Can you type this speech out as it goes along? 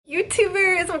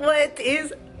what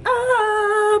is up?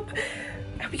 I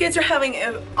hope you guys are having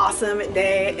an awesome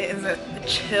day. It is a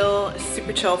chill,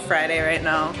 super chill Friday right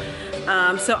now.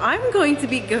 So I'm going to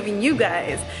be giving you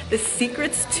guys the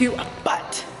secrets to a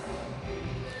butt.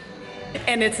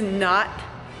 And it's not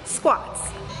squats.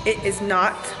 It is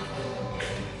not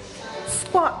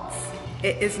squats.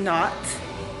 It is not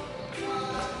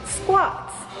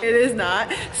squats. It is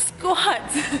not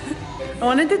squats. I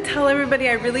wanted to tell everybody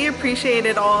I really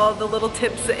appreciated all the little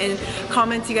tips and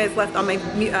comments you guys left on my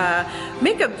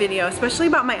makeup video, especially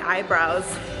about my eyebrows.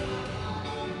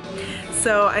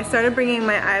 So I started bringing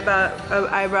my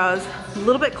eyebrows a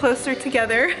little bit closer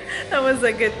together. That was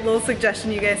a good little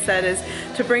suggestion you guys said, is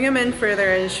to bring them in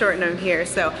further and shorten them here.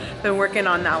 So I've been working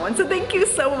on that one. So thank you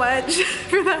so much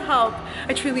for the help.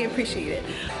 I truly appreciate it.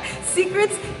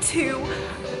 Secrets to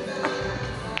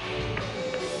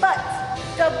butt.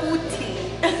 Double T.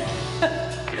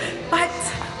 Butt.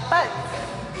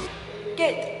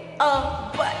 Get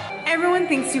a butt. Everyone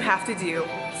thinks you have to do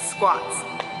squats.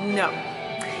 No.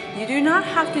 You do not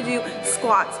have to do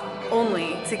squats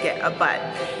only to get a butt.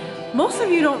 Most of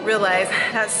you don't realize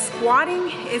that squatting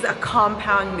is a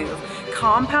compound move.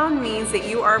 Compound means that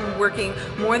you are working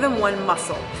more than one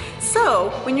muscle.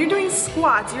 So when you're doing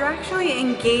squats, you're actually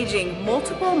engaging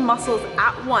multiple muscles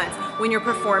at once when you're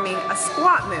performing a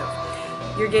squat move.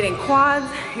 You're getting quads,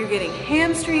 you're getting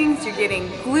hamstrings, you're getting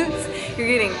glutes, you're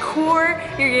getting core,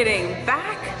 you're getting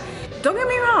back. Don't get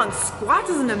me wrong, squats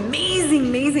is an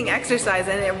amazing exercise,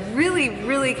 and it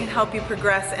really can help you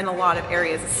progress in a lot of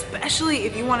areas, especially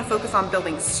if you want to focus on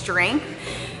building strength.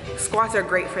 Squats are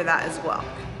great for that as well.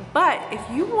 But if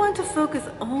you want to focus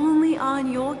only on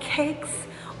your cakes,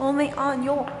 only on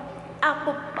your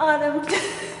apple bottom,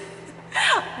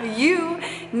 you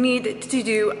need to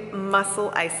do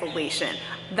muscle isolation.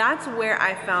 That's where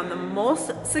I found the most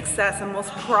success and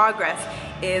most progress,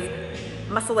 is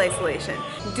muscle isolation.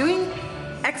 Doing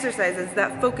exercises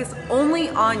that focus only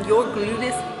on your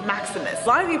gluteus maximus. A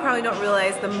lot of you probably don't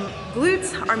realize the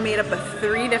glutes are made up of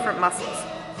 3 different muscles.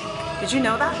 Did you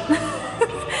know that?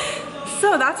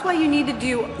 So that's why you need to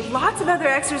do lots of other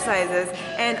exercises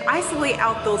and isolate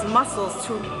out those muscles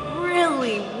to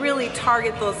really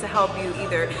target those to help you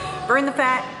either burn the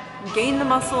fat, gain the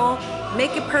muscle,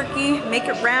 make it perky, make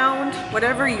it round,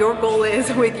 whatever your goal is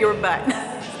with your butt.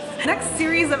 Next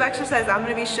series of exercises I'm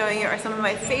going to be showing you are some of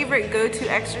my favorite go-to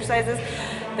exercises.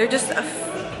 They're just a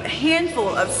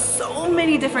handful of so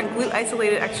many different glute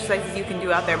isolated exercises you can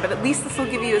do out there, but at least this will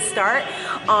give you a start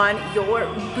on your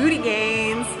booty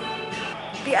gains.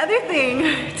 The other thing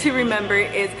to remember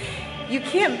is you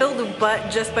can't build a butt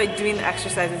just by doing the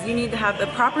exercises. You need to have the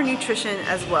proper nutrition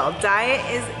as well. Diet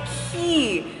is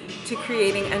key to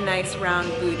creating a nice round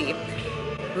booty.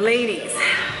 Ladies,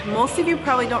 most of you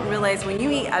probably don't realize when you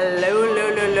eat a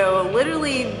low,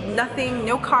 literally nothing,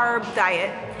 no carb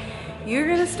diet, you're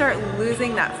gonna start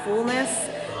losing that fullness.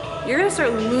 You're gonna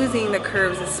start losing the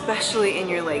curves, especially in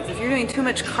your legs. If you're doing too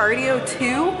much cardio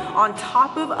too, on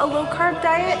top of a low carb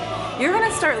diet, you're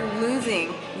gonna start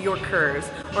losing your curves,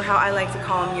 or how I like to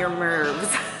call them, your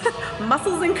MERVs.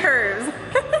 Muscles and curves.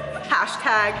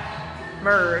 Hashtag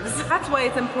MERVs. That's why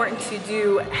it's important to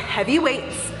do heavy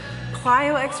weights,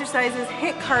 plyo exercises,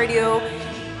 HIIT cardio,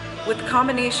 with a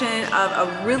combination of a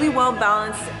really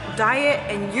well-balanced diet,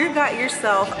 and you got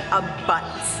yourself a butt.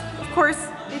 Of course,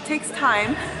 it takes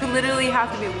time. You literally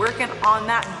have to be working on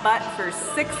that butt for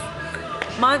 6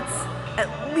 months at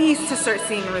least to start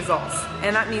seeing results.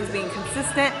 And that means being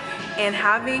consistent and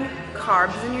having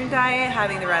carbs in your diet,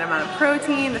 having the right amount of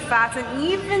protein, the fats, and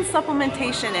even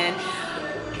supplementation in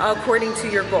according to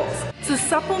your goals. So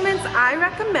supplements I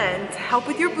recommend to help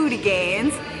with your booty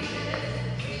gains: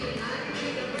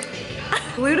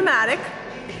 Glutamatic,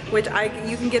 which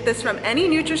you can get this from any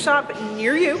NutriShop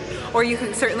near you, or you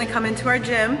can certainly come into our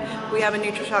gym. We have a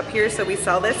NutriShop here, so we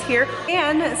sell this here.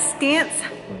 And Stance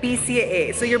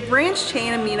BCAA, so your branched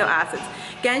chain amino acids.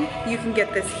 Again, you can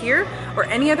get this here or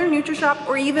any other NutriShop,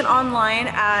 or even online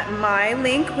at my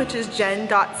link, which is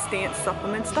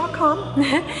jen.stancesupplements.com,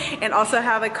 and also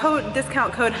have a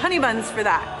discount code honeybuns for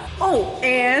that. Oh,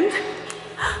 and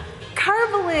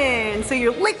Karbolyn, so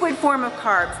your liquid form of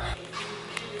carbs.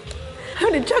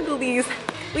 I'm gonna juggle these.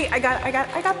 Wait, I got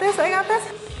this.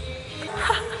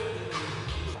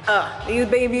 These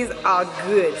babies are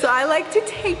good. So I like to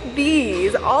take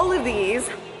these, all of these,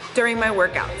 during my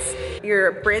workouts.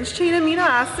 Your branched chain amino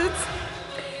acids,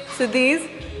 so these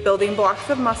building blocks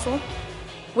of muscle,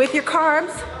 with your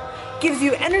carbs, gives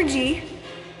you energy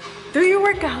through your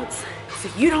workouts so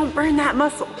you don't burn that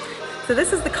muscle. So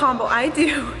this is the combo I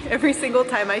do every single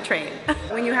time I train.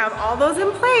 When you have all those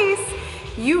in place,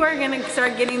 you are gonna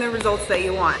start getting the results that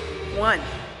you want. 1,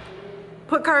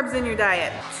 put carbs in your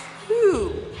diet.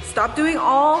 2, stop doing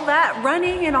all that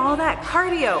running and all that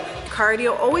cardio.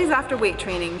 Cardio always after weight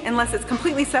training, unless it's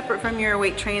completely separate from your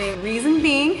weight training. Reason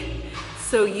being,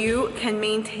 so you can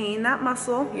maintain that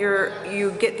muscle.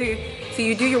 You get through, so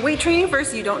you do your weight training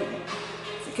first,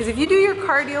 because if you do your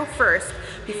cardio first,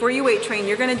 before you weight train,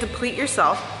 you're gonna deplete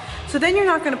yourself. So then you're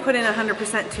not gonna put in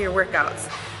 100% to your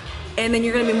workouts. And then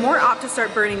you're gonna be more apt to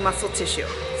start burning muscle tissue.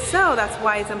 So that's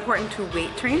why it's important to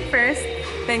weight train first,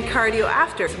 then cardio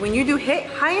after. When you do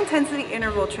high intensity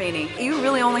interval training, you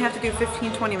really only have to do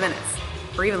 15-20 minutes,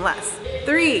 or even less.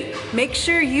 3, make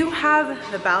sure you have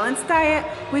the balanced diet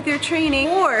with your training,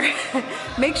 or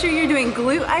make sure you're doing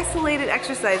glute isolated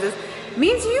exercises.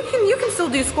 Means you can still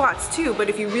do squats too, but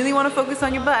if you really wanna focus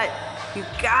on your butt, you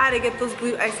gotta get those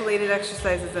glute isolated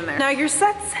exercises in there. Now your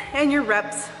sets and your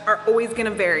reps are always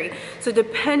gonna vary. So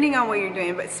depending on what you're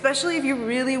doing, but especially if you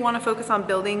really wanna focus on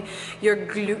building your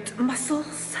glute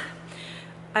muscles,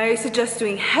 I suggest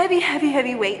doing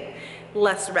heavy weight,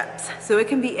 less reps. So it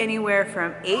can be anywhere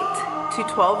from 8 to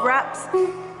 12 reps,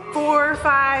 4,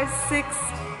 5, 6,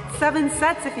 7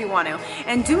 sets if you want to,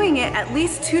 and doing it at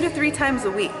least 2 to 3 times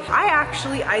a week. I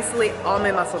actually isolate all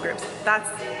my muscle groups. That's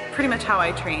pretty much how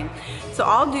I train. So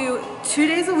I'll do 2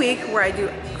 days a week where I do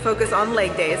focus on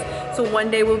leg days. So one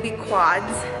day will be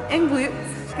quads and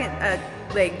glutes, second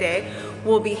leg day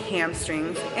will be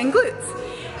hamstrings and glutes.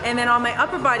 And then on my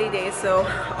upper body days, so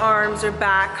arms or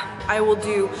back,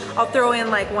 I'll throw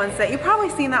in like 1 set. You've probably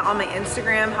seen that on my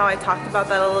Instagram, how I talked about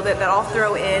that a little bit, that I'll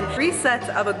throw in 3 sets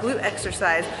of a glute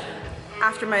exercise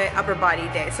after my upper body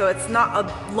day. So it's not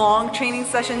a long training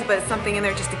sessions, but it's something in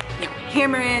there just to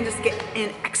hammer in, just get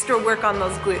in extra work on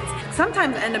those glutes.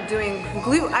 Sometimes I end up doing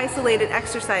glute isolated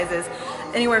exercises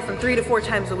anywhere from 3 to 4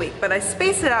 times a week, but I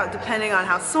space it out depending on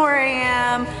how sore I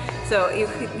am. So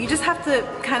you just have to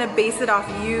kind of base it off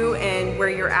you and where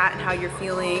you're at and how you're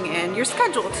feeling and your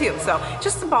schedule too. So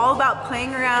just all about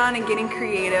playing around and getting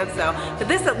creative. So, but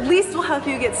this at least will help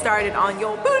you get started on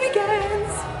your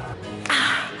bootigans.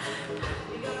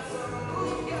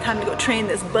 Time to go train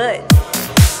this butt.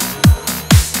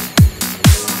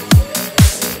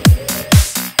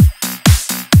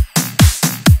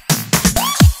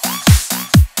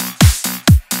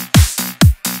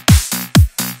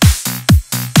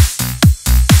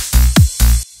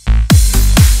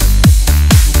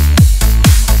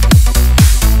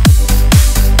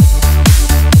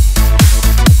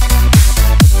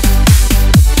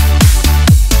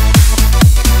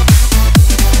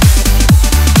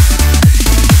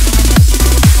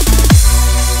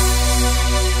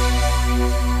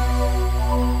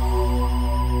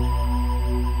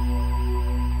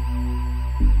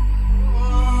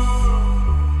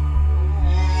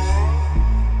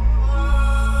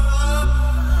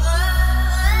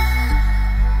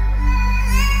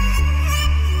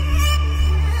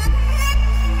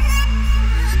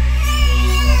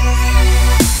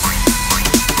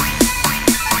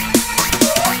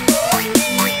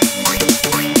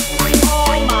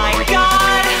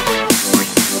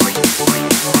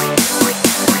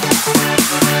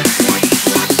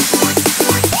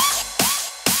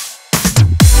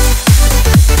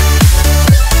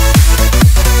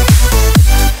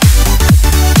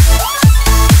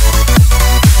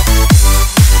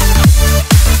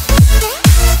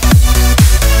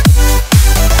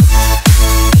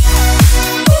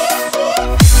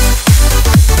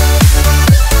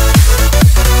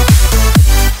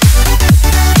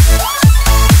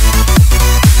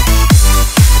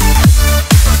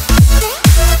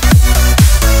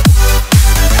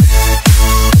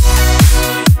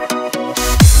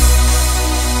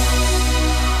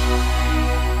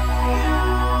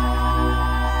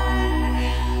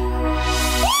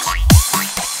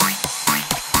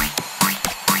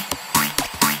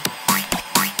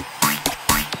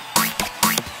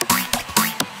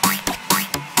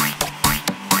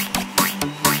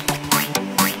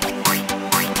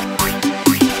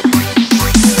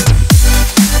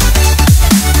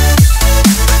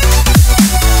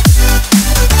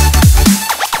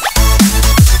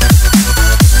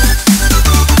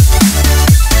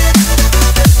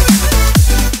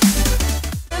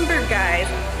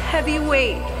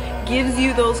 Gives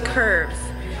you those curves.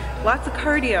 Lots of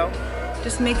cardio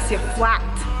just makes you flat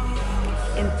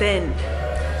and thin.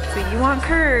 So you want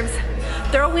curves,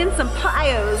 throw in some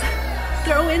plyos,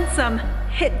 throw in some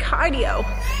HIIT cardio,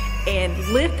 and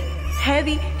lift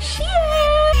heavy shit.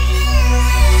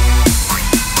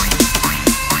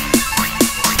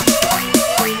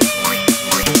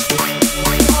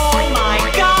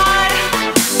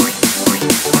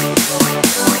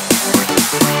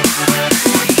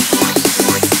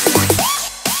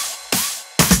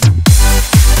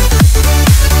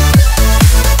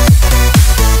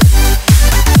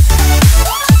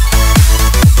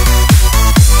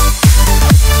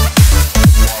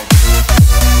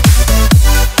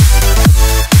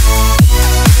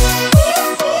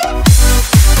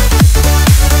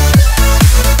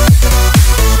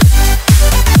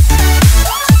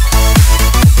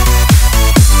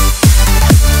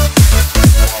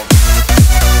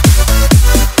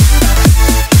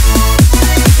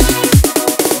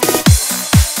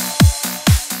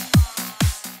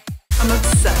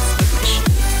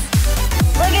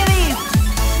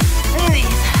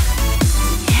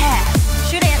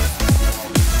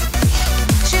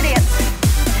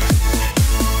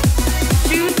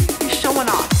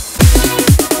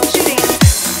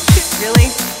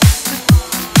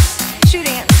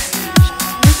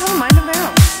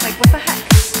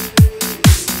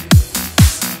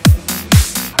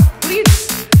 What do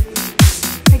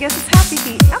you, I guess it's happy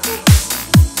feet. Okay.